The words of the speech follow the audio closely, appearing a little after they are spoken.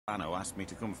Anno asked me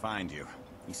to come find you.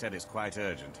 He said it's quite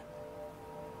urgent.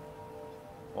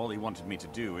 All he wanted me to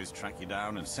do is track you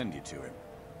down and send you to him.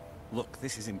 Look,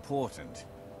 this is important.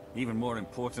 Even more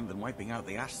important than wiping out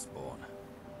the Ash Spawn.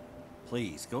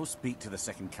 Please, go speak to the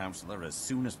second counselor as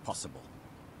soon as possible.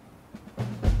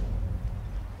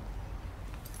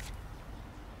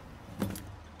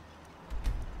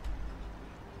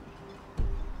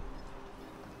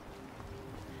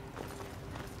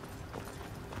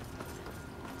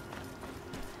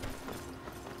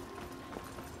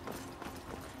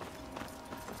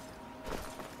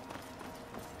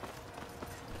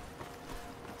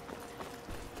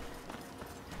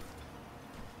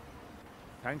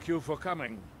 Thank you for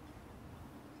coming.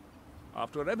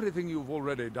 After everything you've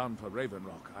already done for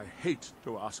Ravenrock, I hate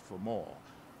to ask for more,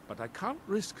 but I can't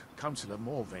risk Councillor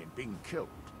Morvain being killed.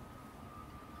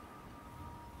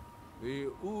 The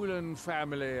Ulan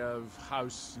family of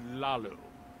House Lalu,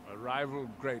 a rival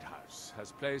great house,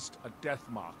 has placed a death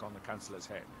mark on the Councillor's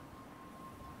head.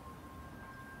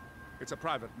 It's a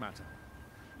private matter.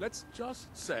 Let's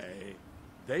just say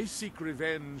they seek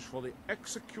revenge for the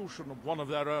execution of one of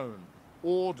their own,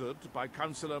 ordered by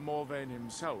Councillor Morvain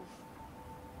himself.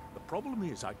 The problem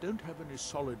is I don't have any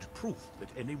solid proof that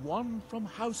anyone from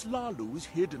House Lalu is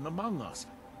hidden among us.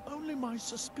 Only my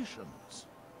suspicions.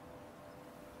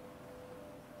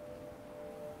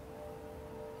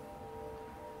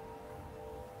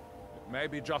 It may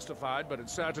be justified, but it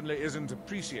certainly isn't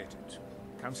appreciated.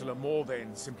 Councillor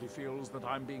Morvain simply feels that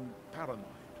I'm being paranoid.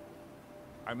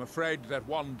 I'm afraid that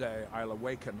one day I'll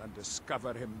awaken and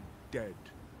discover him dead.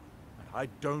 I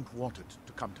don't want it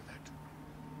to come to that.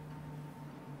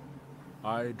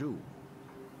 I do.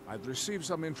 I've received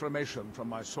some information from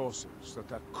my sources that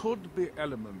there could be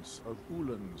elements of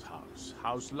Ulan's house,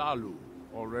 House Lalu,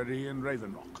 already in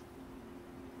Ravenrock.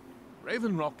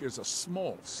 Ravenrock is a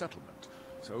small settlement,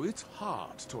 so it's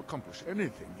hard to accomplish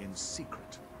anything in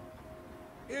secret.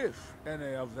 If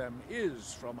any of them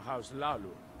is from House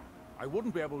Lalu, I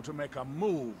wouldn't be able to make a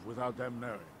move without them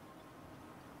knowing.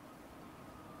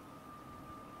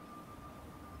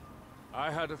 I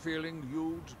had a feeling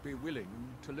you'd be willing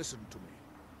to listen to me.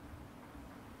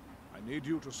 I need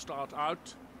you to start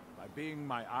out by being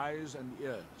my eyes and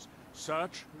ears.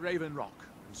 Search Ravenrock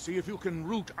and see if you can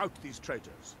root out these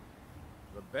traitors.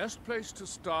 The best place to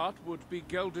start would be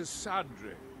Geldis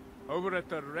Sadri, over at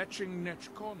the Retching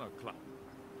Nech Corner Club.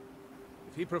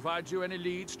 If he provides you any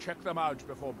leads, check them out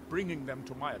before bringing them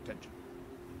to my attention.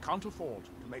 Can't afford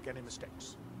to make any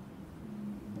mistakes.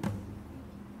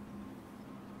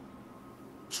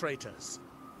 Traitors.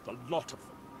 The lot of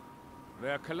them.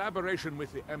 Their collaboration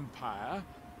with the Empire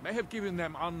may have given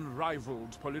them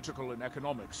unrivaled political and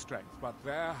economic strength, but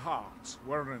their hearts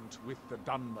weren't with the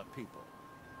Dunmer people.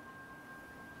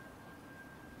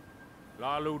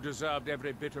 Lalu deserved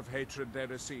every bit of hatred they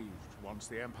received once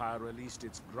the Empire released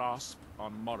its grasp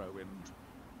on Morrowind.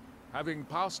 Having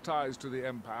past ties to the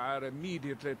Empire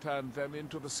immediately turned them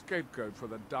into the scapegoat for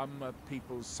the Dunmer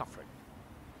people's suffering.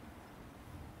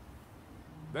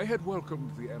 They had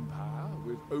welcomed the Empire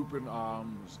with open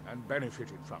arms and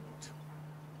benefited from it.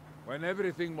 When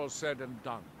everything was said and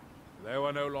done, they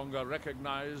were no longer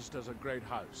recognized as a great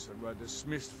house and were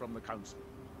dismissed from the council.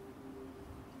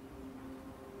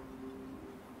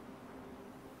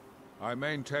 I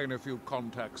maintain a few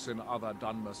contacts in other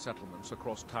Dunmer settlements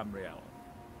across Tamriel.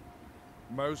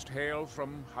 Most hail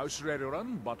from House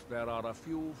Reborn, but there are a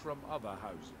few from other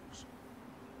houses.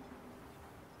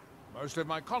 Most of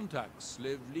my contacts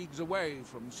live leagues away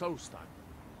from Solstheim.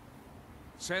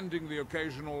 Sending the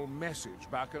occasional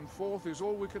message back and forth is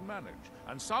all we can manage,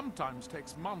 and sometimes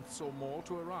takes months or more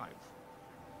to arrive.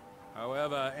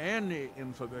 However, any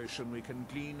information we can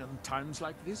glean in times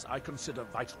like this, I consider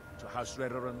vital to House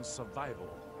Redoran's survival.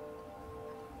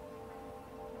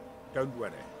 Don't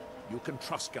worry, you can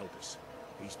trust Geldis.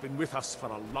 He's been with us for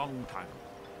a long time.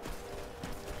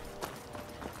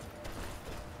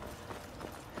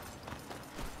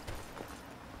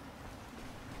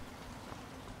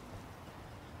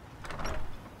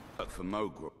 For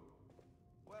Mogul.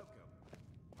 Welcome.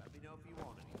 Let me know if you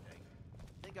want anything.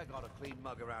 Think I got a clean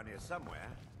mug around here somewhere.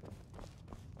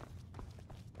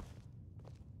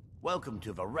 Welcome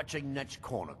to the Retching Nech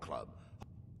Corner Club.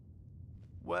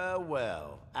 Well,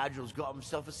 well, Agil's got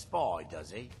himself a spy,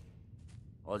 does he?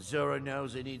 Auditore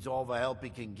knows he needs all the help he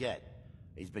can get.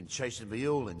 He's been chasing the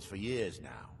Ulans for years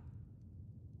now.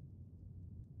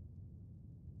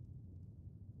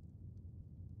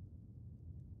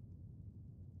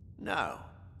 No.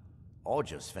 I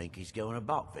just think he's going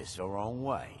about this the wrong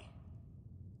way.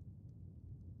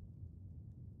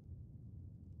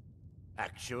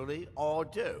 Actually, I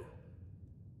do.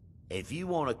 If you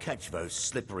want to catch those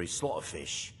slippery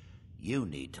slaughterfish, you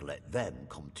need to let them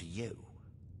come to you.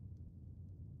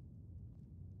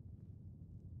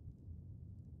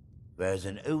 There's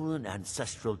an Ulan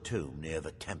ancestral tomb near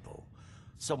the temple.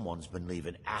 Someone's been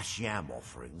leaving ash yam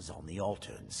offerings on the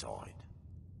altar inside.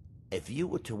 If you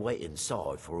were to wait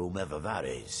inside for whomever that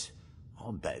is,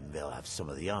 I'm betting they'll have some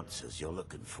of the answers you're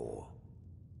looking for.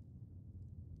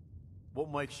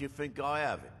 What makes you think I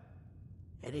haven't?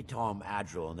 Anytime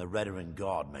Adril and the Redoran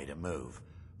Guard made a move,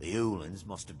 the Ulans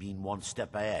must have been one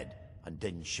step ahead and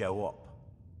didn't show up.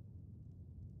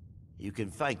 You can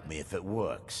thank me if it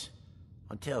works.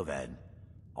 Until then,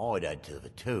 I'd head to the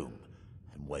tomb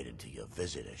and wait until your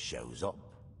visitor shows up.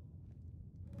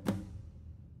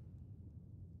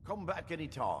 Come back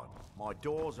anytime. My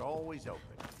doors are always open.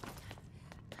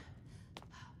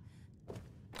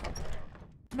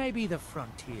 Maybe the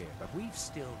frontier, but we've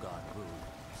still got rules.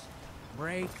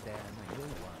 Break them and you'll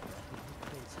wind up in the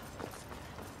prison.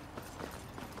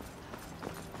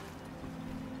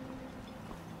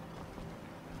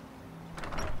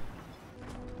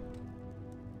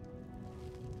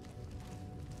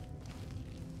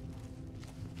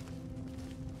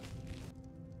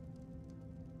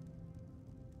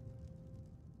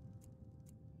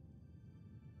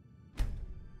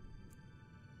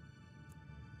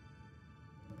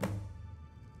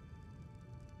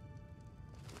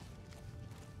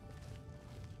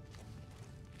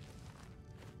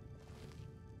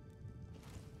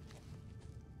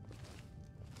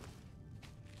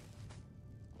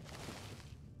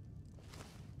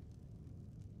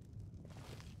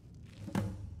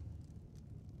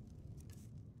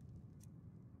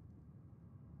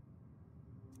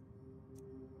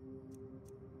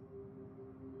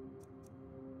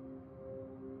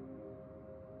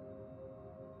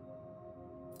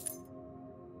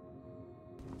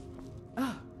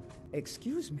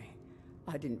 Excuse me.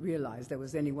 I didn't realize there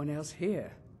was anyone else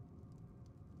here.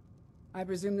 I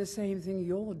presume the same thing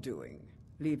you're doing,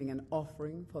 leaving an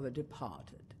offering for the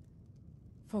departed.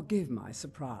 Forgive my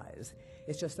surprise.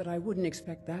 It's just that I wouldn't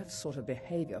expect that sort of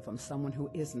behavior from someone who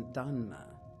isn't Dunmer.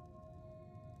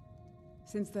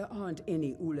 Since there aren't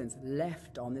any Ulans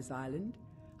left on this island,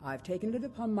 I've taken it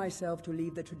upon myself to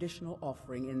leave the traditional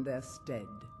offering in their stead.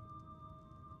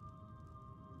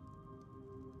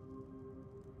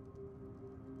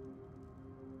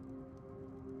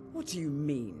 What do you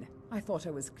mean? I thought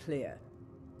I was clear.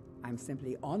 I'm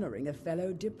simply honoring a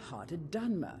fellow departed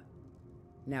Dunmer.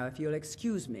 Now, if you'll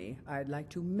excuse me, I'd like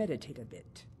to meditate a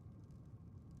bit.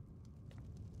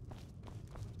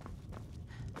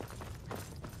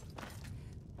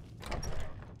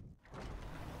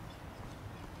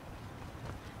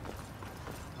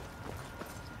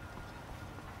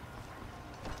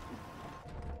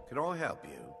 Can I help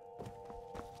you?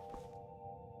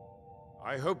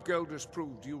 I hope Geldis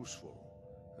proved useful.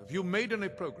 Have you made any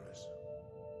progress?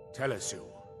 Tell us you.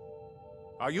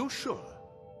 Are you sure?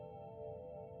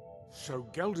 So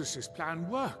Geldis's plan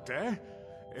worked, eh?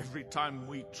 Every time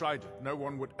we tried it, no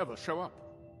one would ever show up.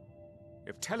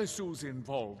 If Telesu's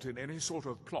involved in any sort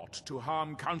of plot to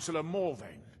harm Councillor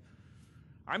Morvain,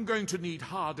 I'm going to need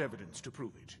hard evidence to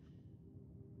prove it.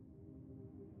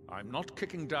 I'm not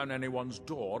kicking down anyone's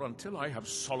door until I have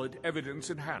solid evidence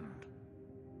in hand.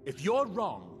 If you're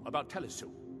wrong about Telesu,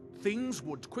 things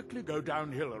would quickly go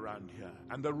downhill around here,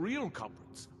 and the real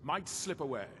culprits might slip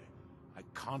away. I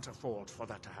can't afford for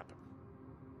that to happen.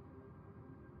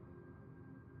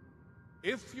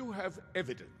 If you have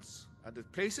evidence, and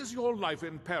it places your life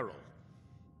in peril,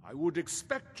 I would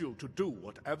expect you to do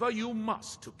whatever you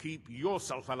must to keep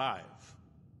yourself alive.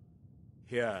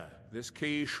 Here, this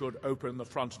key should open the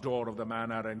front door of the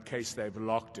manor in case they've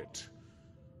locked it.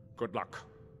 Good luck.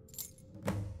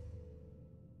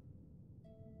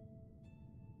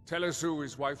 Telesu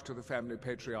is wife to the family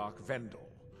patriarch Vendor.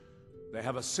 They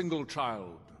have a single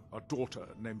child, a daughter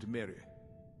named Miri.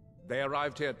 They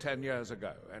arrived here 10 years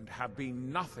ago and have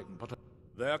been nothing but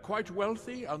They're quite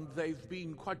wealthy and they've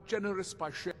been quite generous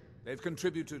by share. They've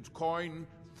contributed coin,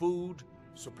 food,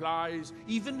 supplies,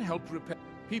 even helped repair.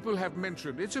 People have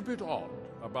mentioned it's a bit odd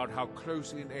about how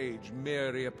close in age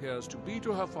Miri appears to be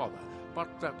to her father,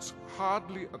 but that's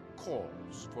hardly a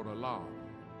cause for alarm.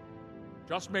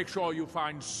 Just make sure you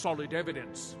find solid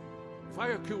evidence. If I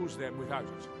accuse them without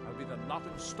it, I'll be the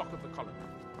laughing stock of the colony.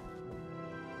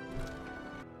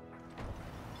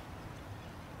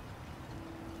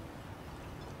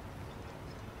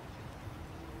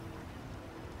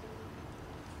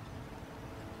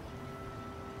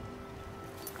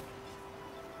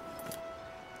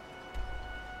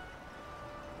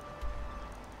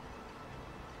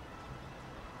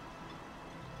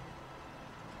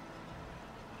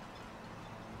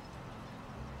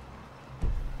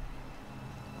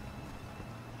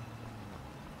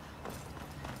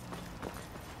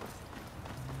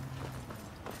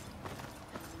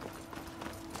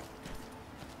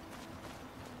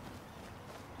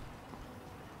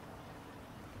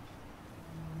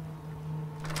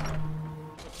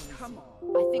 Come on.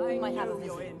 I think we might have a know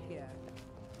you're visitor. in here.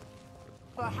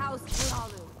 For House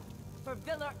Lalu. For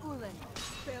Villa Ulen.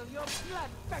 Spill your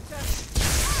blood, Fetcher!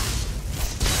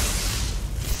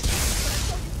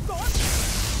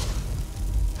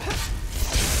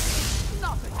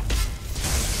 Nothing!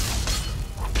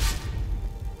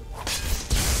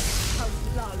 House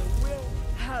Lalu will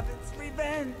have its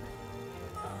revenge!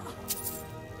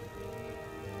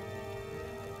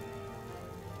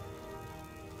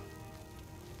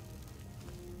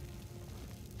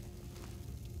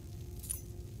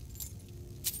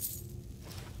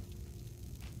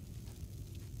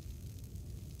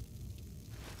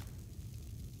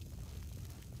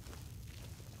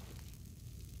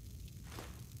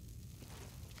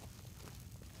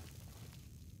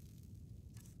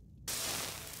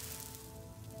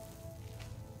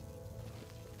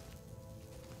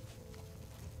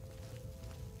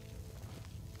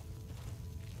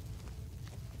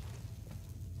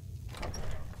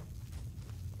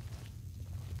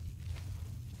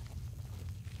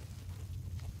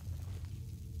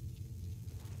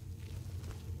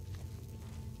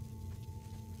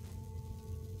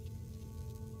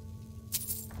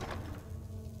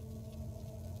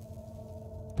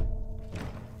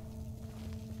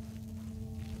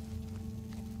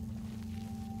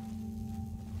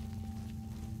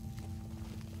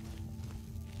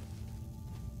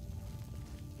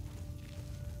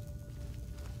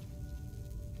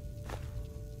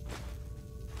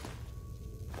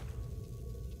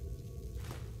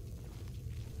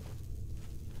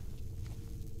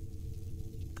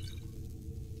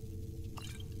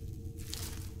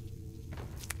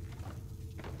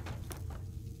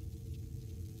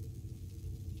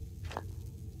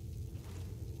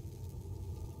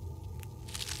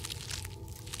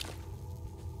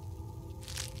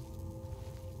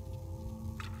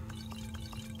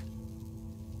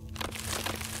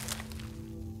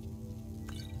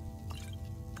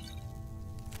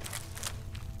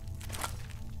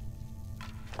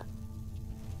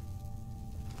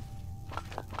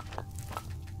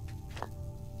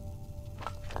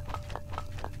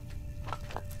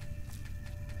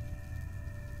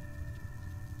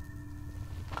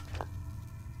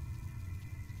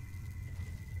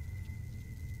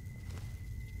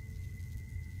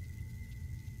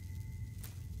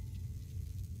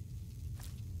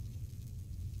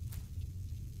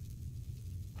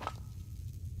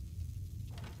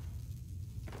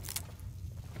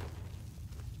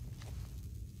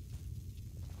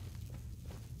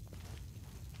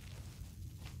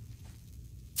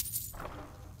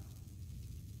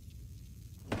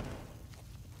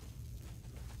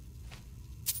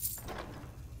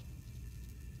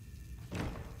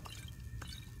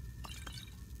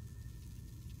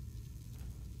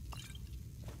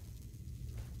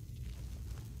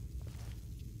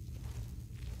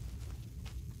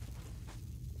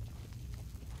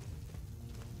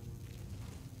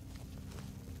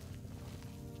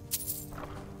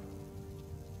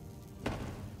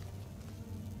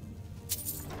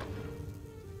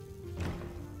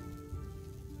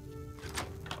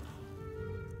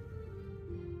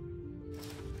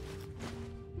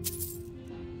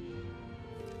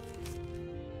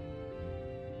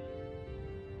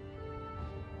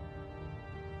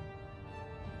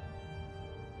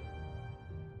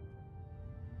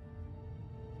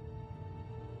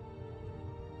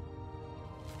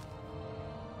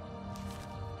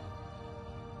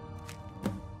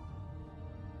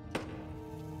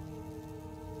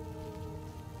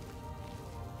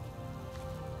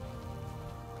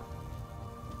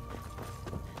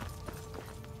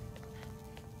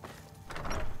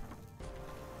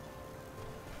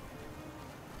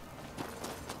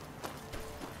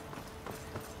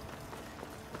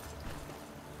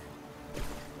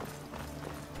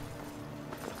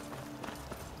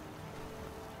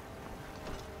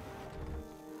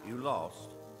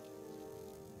 Lost?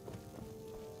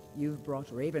 You've brought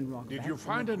Ravenrock Did back you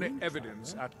from find the any brink,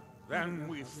 evidence traveler? Then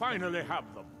we finally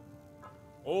have them.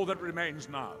 All that remains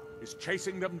now is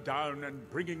chasing them down and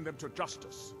bringing them to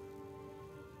justice.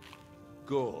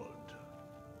 Good.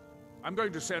 I'm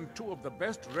going to send two of the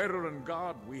best Reborn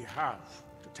guard we have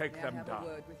to take May I them have down. a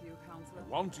word with you, Counselor? I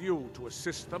want you to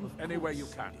assist them any way you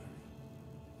can.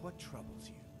 What troubles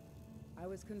you? I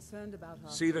was concerned about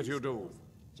our See that you do. principals.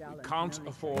 We Jallan can't can only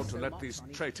afford carry to so let much these on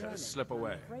each traitors journey, slip and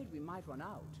away. I'm afraid we might run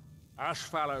out.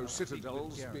 Ashfallow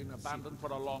Citadel's been abandoned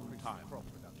for a long time.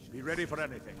 Be ready for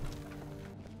anything.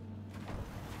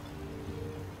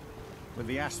 With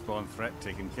the Ashspawn threat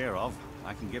taken care of,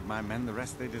 I can give my men the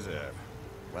rest they deserve.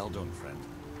 Well done, friend.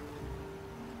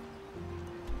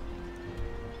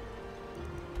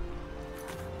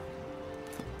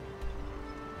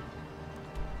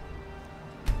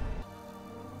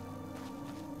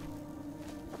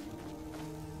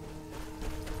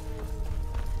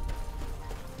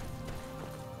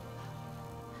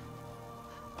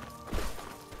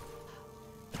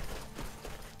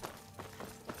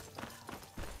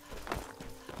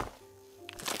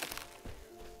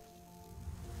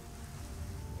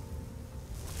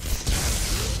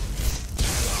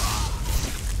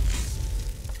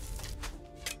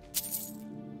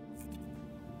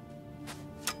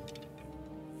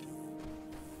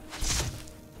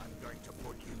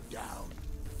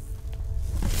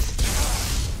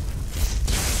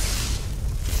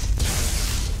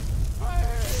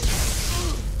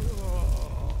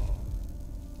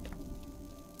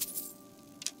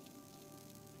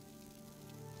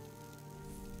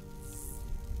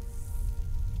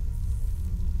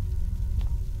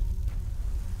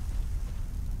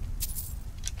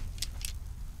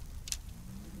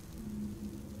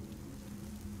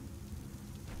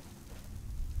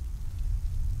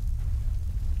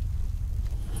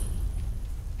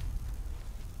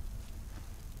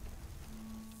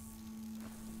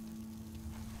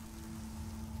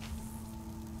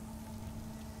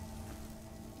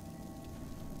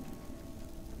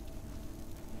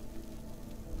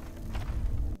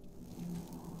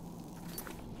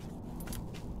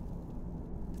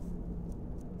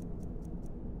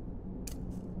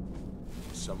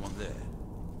 someone there?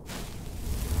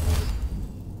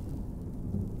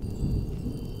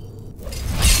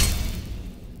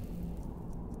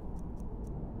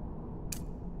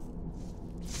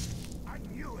 I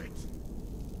knew it!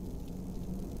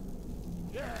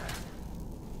 Yeah!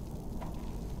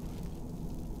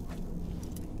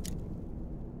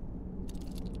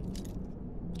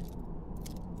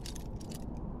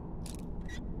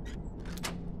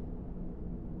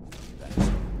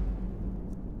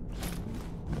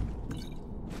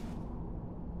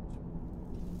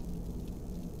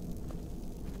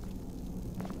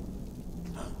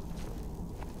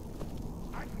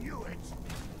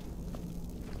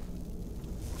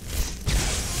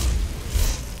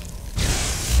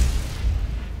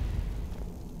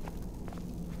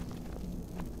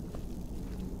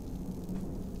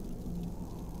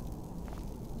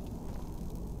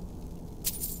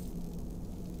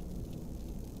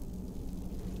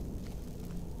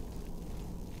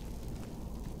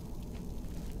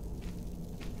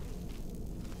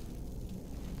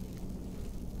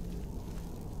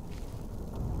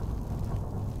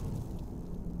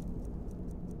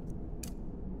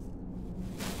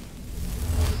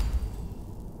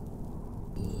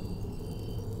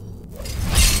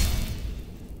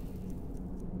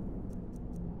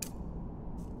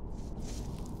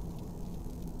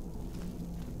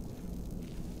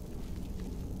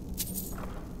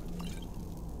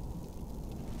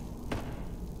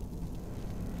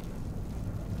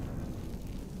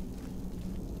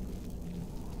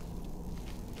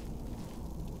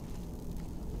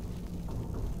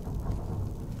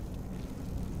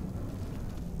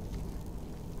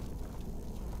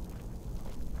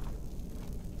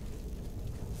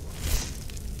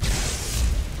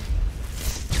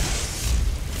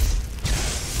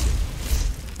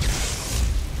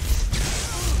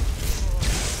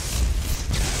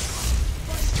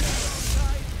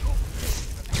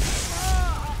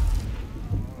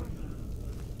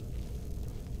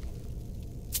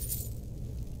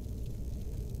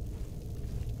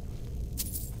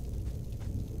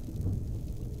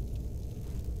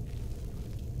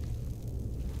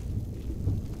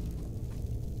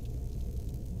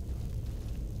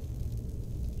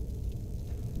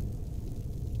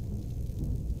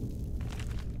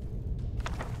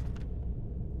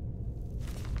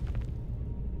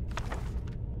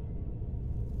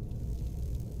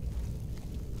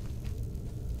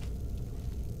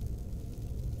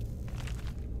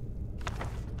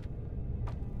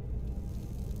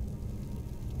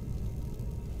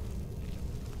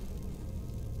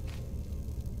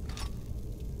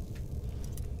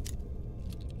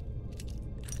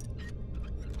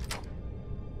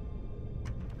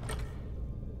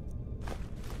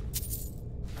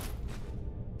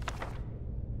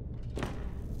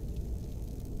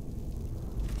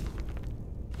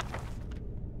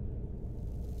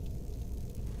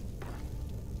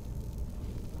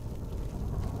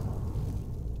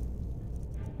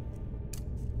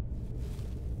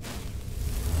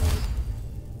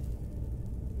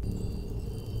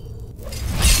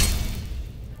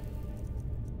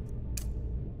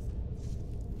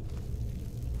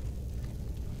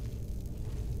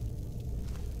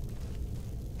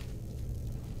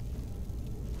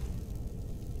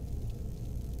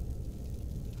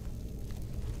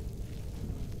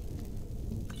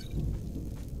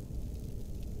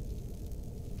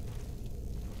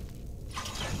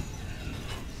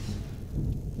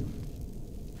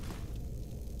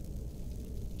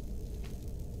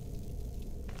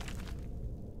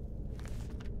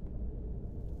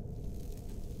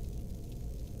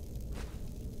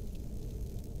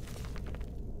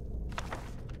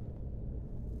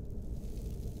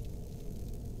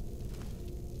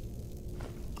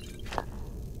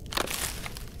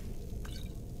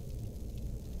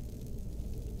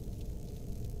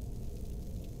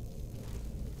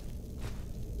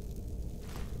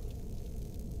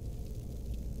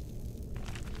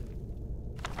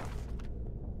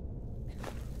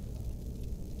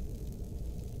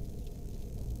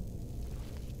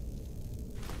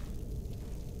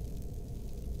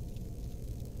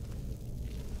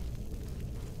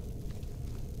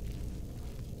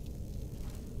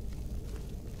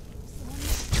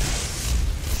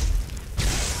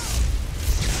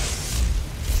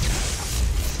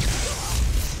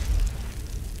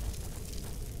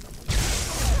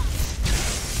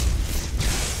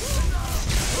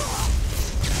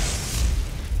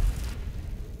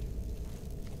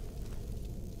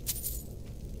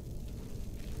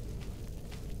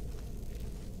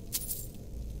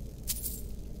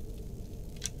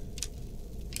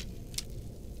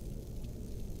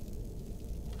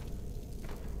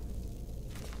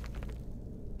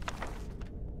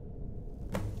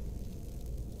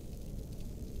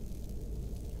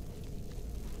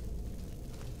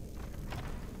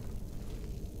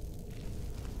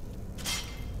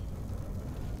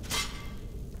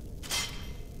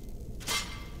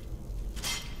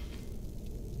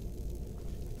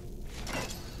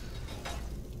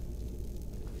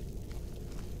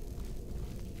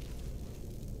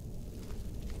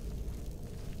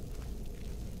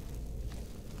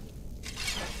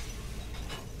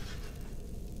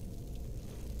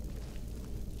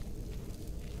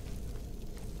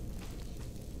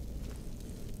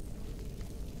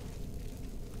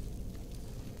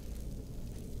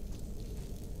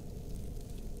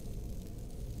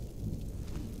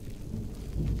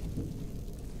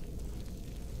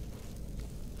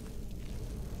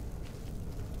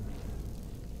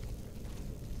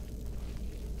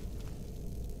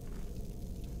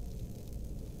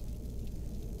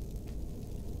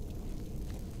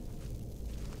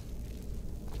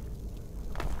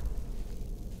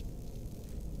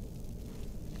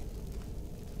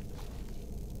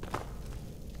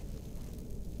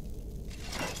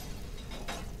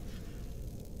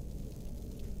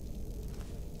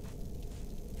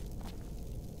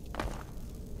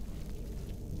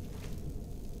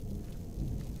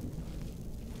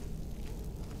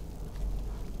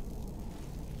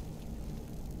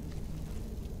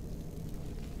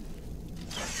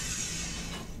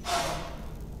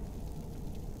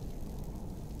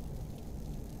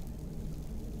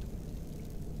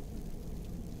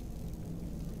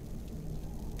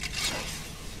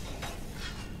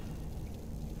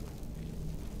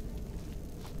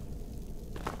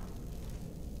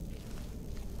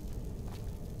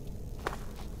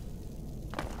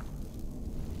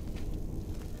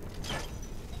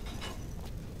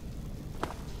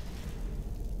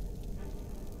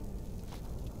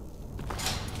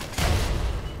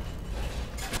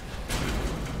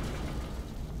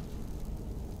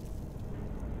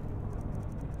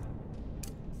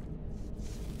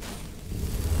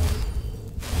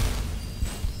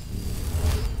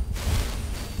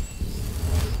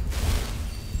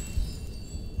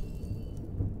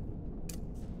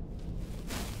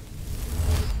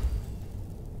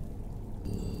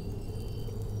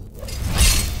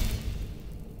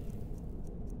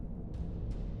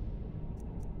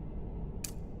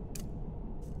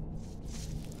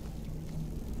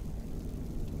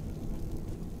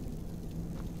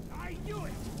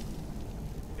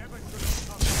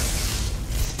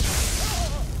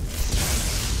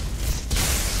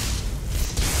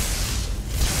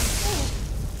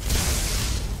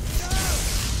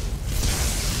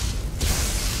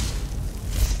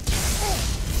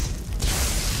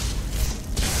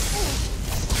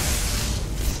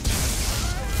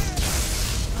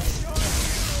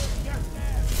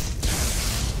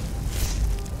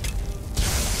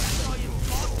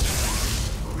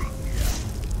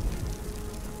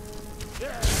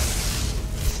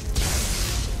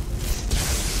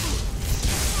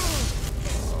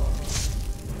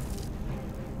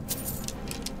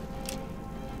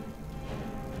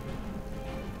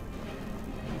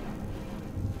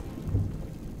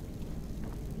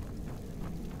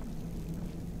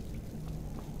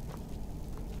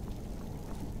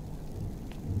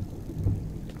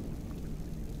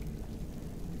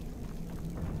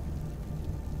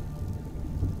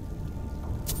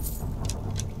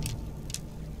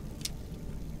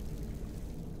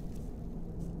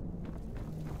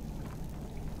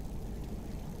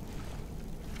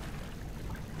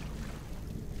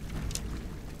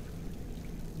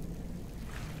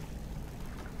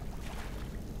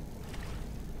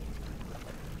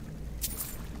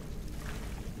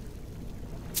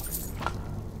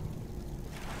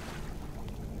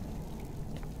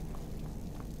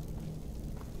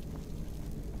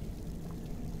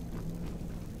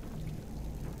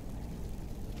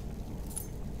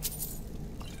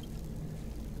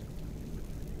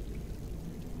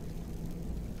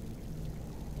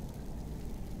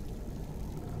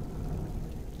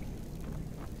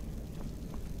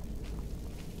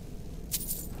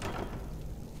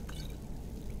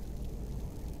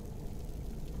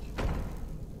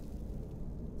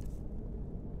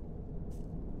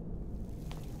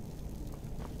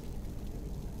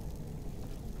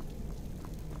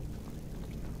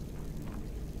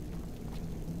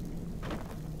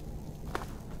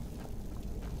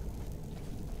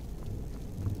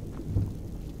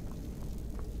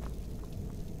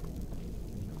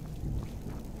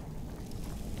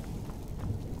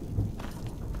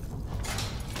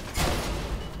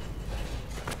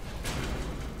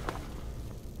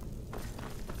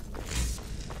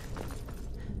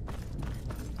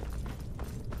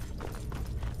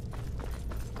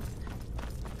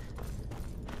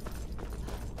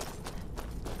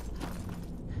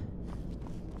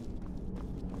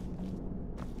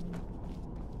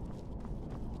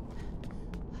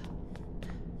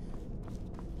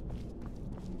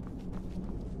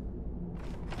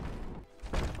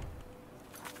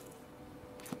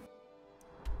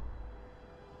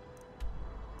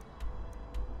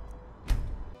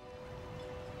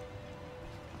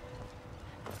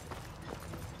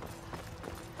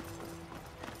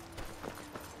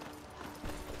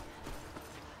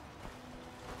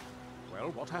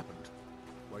 What happened?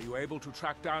 Were you able to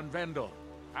track down Vendel?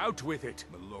 Out with it!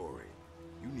 Mallory,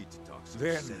 you need to talk some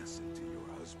Then- sense into your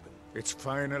husband. It's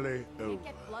finally over. Can't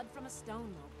get blood from a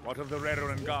stone, though. What of the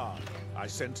Reborn guard I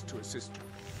sent to assist you?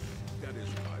 That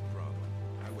isn't my problem.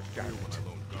 I was Damn here it. when I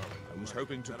loaned Garland. I was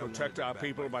hoping to Said I wanted protect it our back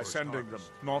people by first sending them,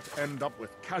 harvest. not end up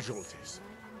with casualties.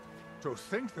 To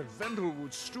think that Vendel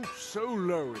would stoop so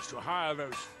low as to hire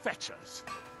those fetchers.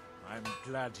 I'm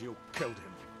glad you killed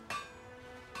him.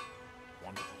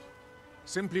 Wonderful.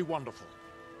 Simply wonderful.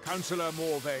 Councillor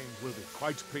Morvain will be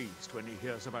quite pleased when he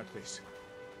hears about this.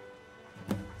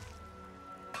 I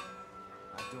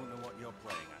don't know what you're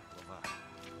playing at, Dovahare,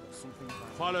 but something about...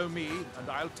 Follow me, and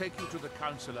I'll take you to the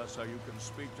councillor so you can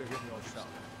speak to him yourself.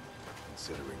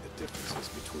 Considering the differences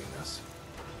between us.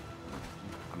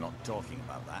 I'm not talking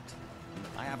about that.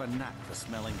 I have a knack for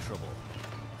smelling trouble.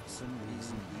 For some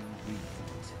reason, you reek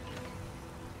it.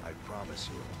 I promise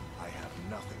you, I have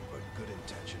nothing but good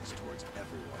intentions towards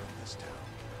everyone in this town.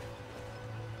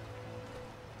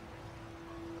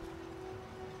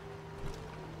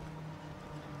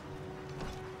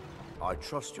 I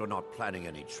trust you're not planning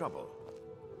any trouble.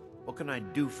 What can I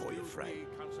do for you, friend? Excuse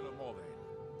me, Councillor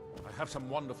Morvain. I have some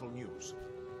wonderful news.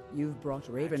 You've brought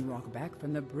Raven Rock back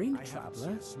from the brink, I haven't traveler.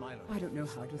 seen a smile on I don't know your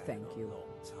face how like to that thank in a you. long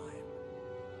time.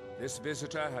 This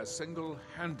visitor has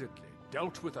single-handedly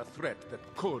dealt with a threat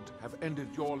that could have ended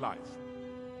your life.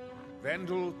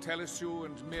 Vendel, Telesue,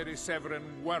 and Miri Severin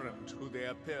weren't who they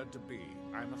appeared to be.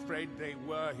 I'm afraid they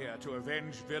were here to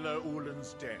avenge Villa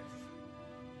Ulen's death.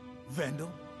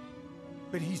 Vendel?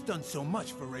 But he's done so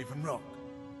much for Raven Rock.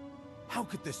 How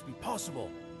could this be possible?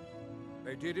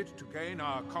 They did it to gain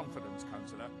our confidence,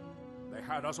 Councillor. They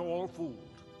had us all fooled.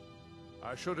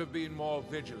 I should have been more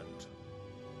vigilant.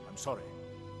 I'm sorry.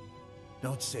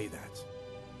 Don't say that.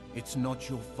 It's not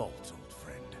your fault, old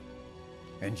friend.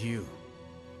 And you,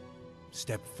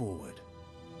 step forward.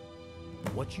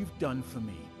 What you've done for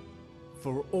me,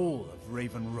 for all of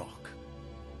Raven Rock,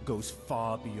 goes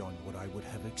far beyond what I would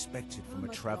have expected from a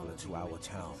traveler to our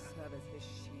town.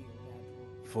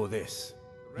 For this,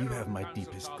 you have my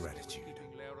deepest gratitude.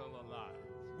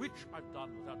 Which I've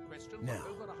done without question for Now,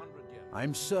 over 100 years.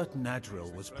 I'm certain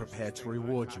Adriel was prepared to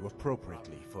reward you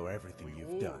appropriately for everything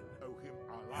you've done.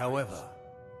 However,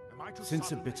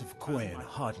 since a bit of coin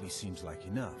hardly seems like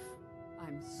enough,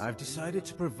 I've decided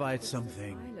to provide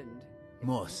something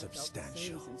more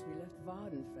substantial. Since we left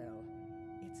Vardenfell,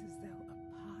 it's as though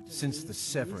a part of Since me the is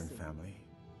Severin missing. family,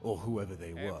 or whoever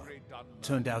they were,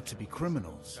 turned out to be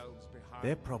criminals,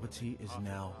 their property is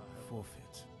now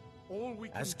forfeit.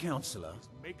 As Counselor,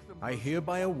 I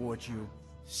hereby award you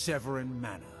Severin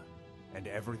Manor, and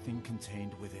everything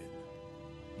contained within.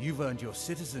 You've earned your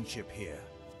citizenship here,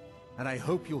 and I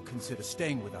hope you'll consider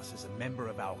staying with us as a member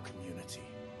of our community.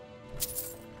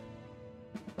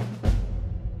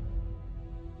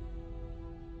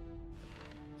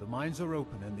 The mines are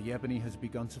open and the ebony has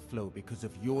begun to flow because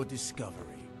of your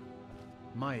discovery.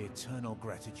 My eternal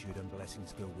gratitude and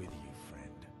blessings go with you,